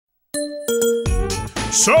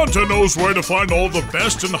Santa knows where to find all the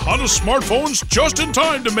best and hottest smartphones just in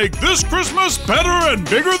time to make this Christmas better and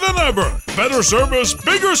bigger than ever. Better service,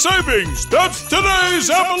 bigger savings. That's today's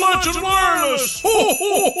Appalachian Wireless. Ho,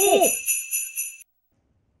 ho, ho.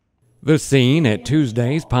 The scene at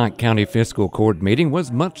Tuesday's Pike County Physical Court meeting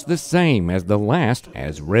was much the same as the last,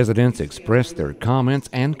 as residents expressed their comments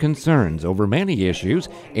and concerns over many issues,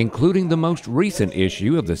 including the most recent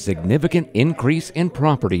issue of the significant increase in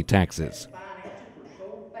property taxes.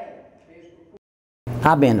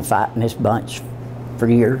 I've been fighting this bunch for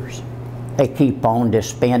years. They keep on just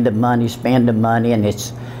spending money, and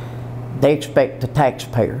they expect the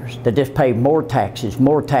taxpayers to just pay more taxes,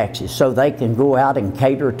 so they can go out and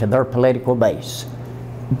cater to their political base.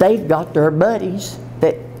 They've got their buddies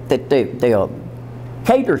that they'll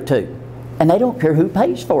cater to, and they don't care who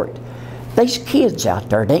pays for it. These kids out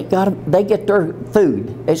there, they get their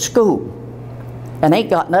food at school, and ain't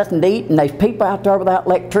got nothing to eat, and there's people out there without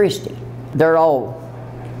electricity. They're all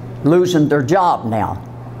losing their job now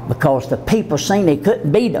because the people seen they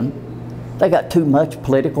couldn't beat them. They got too much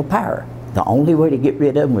political power. The only way to get rid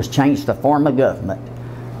of them was change the form of government.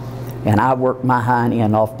 And I worked my hind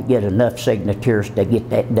end off to get enough signatures to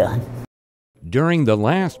get that done. During the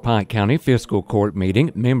last Pike County Fiscal Court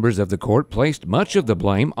meeting, members of the court placed much of the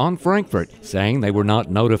blame on Frankfort, saying they were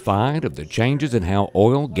not notified of the changes in how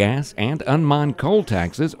oil, gas, and unmined coal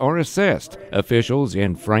taxes are assessed. Officials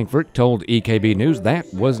in Frankfort told EKB News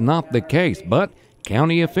that was not the case, but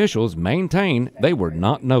county officials maintain they were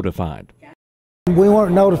not notified. We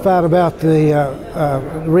weren't notified about the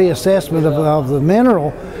reassessment of the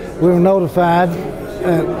mineral. We were notified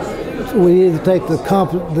we either take the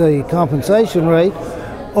compensation rate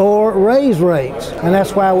or raise rates, and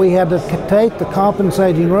that's why we had to take the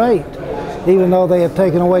compensating rate, even though they had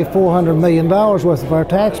taken away $400 million worth of our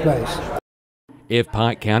tax base. If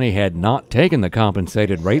Pike County had not taken the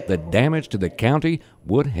compensated rate, the damage to the county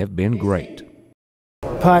would have been great.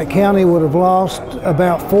 Pike County would have lost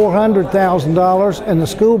about $400,000, and the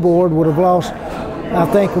school board would have lost, I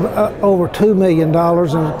think, over $2 million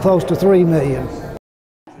and close to $3 million.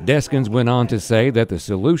 Deskins went on to say that the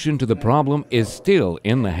solution to the problem is still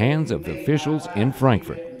in the hands of officials in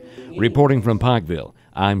Frankfort. Reporting from Pikeville,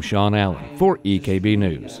 I'm Shawn Allen for EKB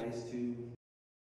News.